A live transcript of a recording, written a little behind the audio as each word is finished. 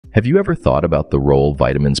Have you ever thought about the role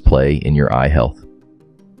vitamins play in your eye health?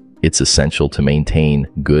 It's essential to maintain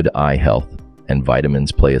good eye health, and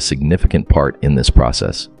vitamins play a significant part in this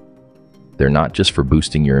process. They're not just for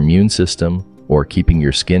boosting your immune system or keeping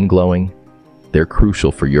your skin glowing, they're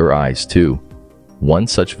crucial for your eyes too. One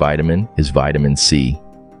such vitamin is vitamin C.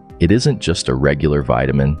 It isn't just a regular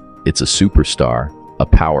vitamin, it's a superstar, a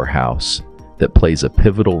powerhouse that plays a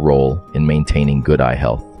pivotal role in maintaining good eye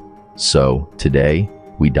health. So, today,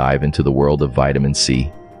 we dive into the world of vitamin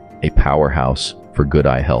C, a powerhouse for good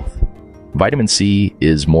eye health. Vitamin C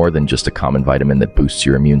is more than just a common vitamin that boosts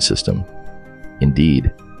your immune system.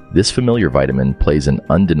 Indeed, this familiar vitamin plays an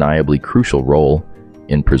undeniably crucial role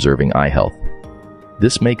in preserving eye health.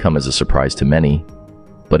 This may come as a surprise to many,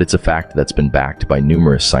 but it's a fact that's been backed by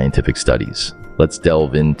numerous scientific studies. Let's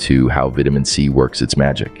delve into how vitamin C works its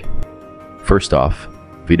magic. First off,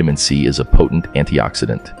 vitamin C is a potent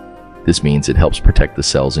antioxidant. This means it helps protect the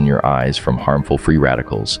cells in your eyes from harmful free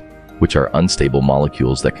radicals, which are unstable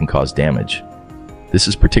molecules that can cause damage. This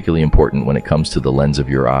is particularly important when it comes to the lens of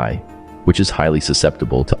your eye, which is highly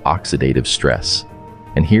susceptible to oxidative stress.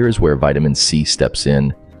 And here is where vitamin C steps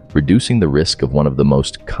in, reducing the risk of one of the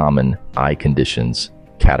most common eye conditions,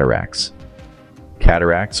 cataracts.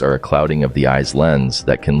 Cataracts are a clouding of the eye's lens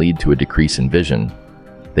that can lead to a decrease in vision.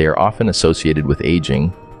 They are often associated with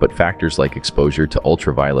aging, but factors like exposure to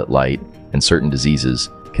ultraviolet light and certain diseases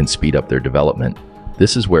can speed up their development.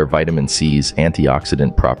 This is where vitamin C's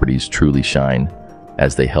antioxidant properties truly shine,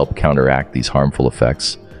 as they help counteract these harmful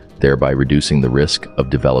effects, thereby reducing the risk of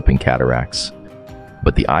developing cataracts.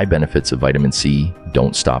 But the eye benefits of vitamin C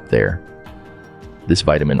don't stop there. This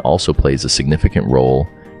vitamin also plays a significant role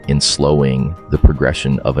in slowing the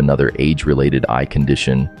progression of another age-related eye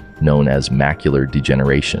condition known as macular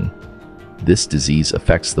degeneration. This disease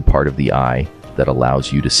affects the part of the eye that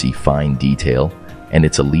allows you to see fine detail, and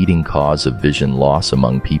it's a leading cause of vision loss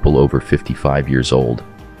among people over 55 years old.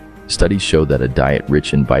 Studies show that a diet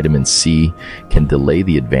rich in vitamin C can delay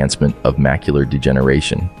the advancement of macular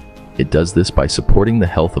degeneration. It does this by supporting the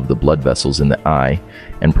health of the blood vessels in the eye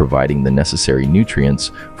and providing the necessary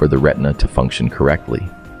nutrients for the retina to function correctly.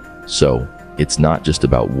 So, it's not just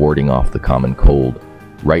about warding off the common cold.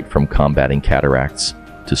 Right from combating cataracts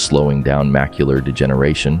to slowing down macular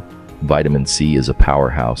degeneration, vitamin C is a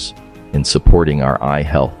powerhouse in supporting our eye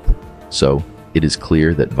health. So, it is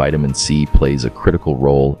clear that vitamin C plays a critical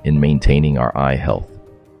role in maintaining our eye health.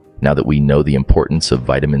 Now that we know the importance of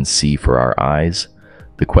vitamin C for our eyes,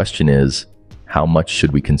 the question is, how much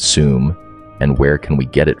should we consume and where can we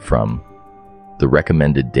get it from? The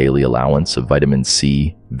recommended daily allowance of vitamin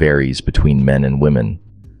C varies between men and women.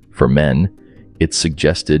 For men, it's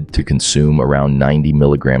suggested to consume around 90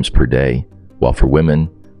 milligrams per day, while for women,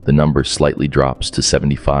 the number slightly drops to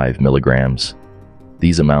 75 milligrams.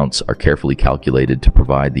 These amounts are carefully calculated to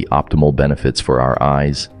provide the optimal benefits for our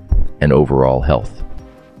eyes and overall health.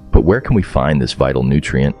 But where can we find this vital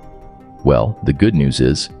nutrient? Well, the good news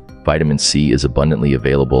is, vitamin C is abundantly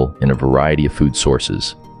available in a variety of food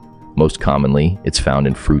sources. Most commonly, it's found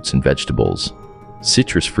in fruits and vegetables.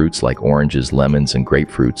 Citrus fruits like oranges, lemons, and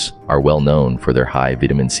grapefruits are well known for their high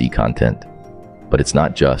vitamin C content. But it's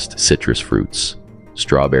not just citrus fruits.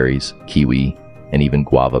 Strawberries, kiwi, and even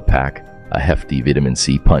guava pack a hefty vitamin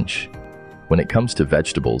C punch. When it comes to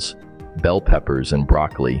vegetables, bell peppers and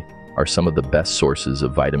broccoli are some of the best sources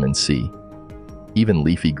of vitamin C. Even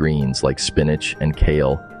leafy greens like spinach and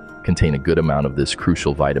kale contain a good amount of this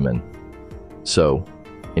crucial vitamin. So,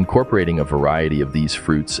 incorporating a variety of these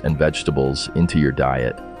fruits and vegetables into your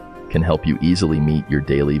diet can help you easily meet your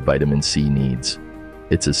daily vitamin C needs.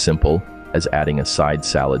 It's as simple as adding a side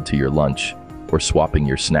salad to your lunch or swapping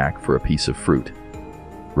your snack for a piece of fruit.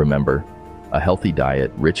 Remember, a healthy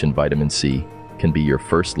diet rich in vitamin C can be your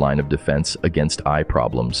first line of defense against eye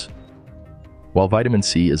problems. While vitamin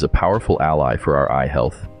C is a powerful ally for our eye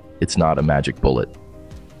health, it's not a magic bullet.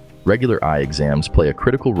 Regular eye exams play a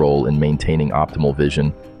critical role in maintaining optimal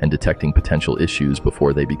vision and detecting potential issues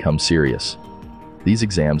before they become serious. These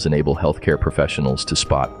exams enable healthcare professionals to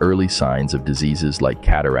spot early signs of diseases like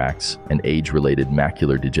cataracts and age-related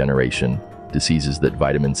macular degeneration, diseases that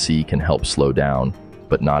vitamin C can help slow down,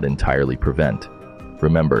 but not entirely prevent.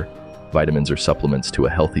 Remember, vitamins are supplements to a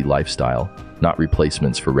healthy lifestyle, not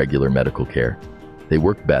replacements for regular medical care. They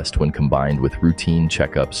work best when combined with routine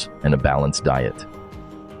checkups and a balanced diet.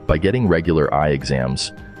 By getting regular eye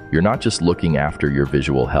exams, you're not just looking after your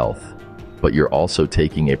visual health, but you're also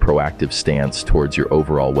taking a proactive stance towards your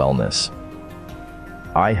overall wellness.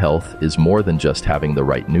 Eye health is more than just having the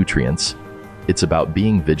right nutrients. It's about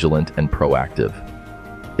being vigilant and proactive.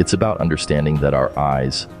 It's about understanding that our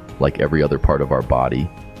eyes, like every other part of our body,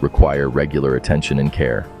 require regular attention and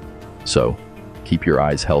care. So, keep your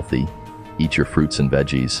eyes healthy, eat your fruits and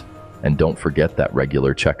veggies, and don't forget that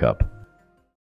regular checkup.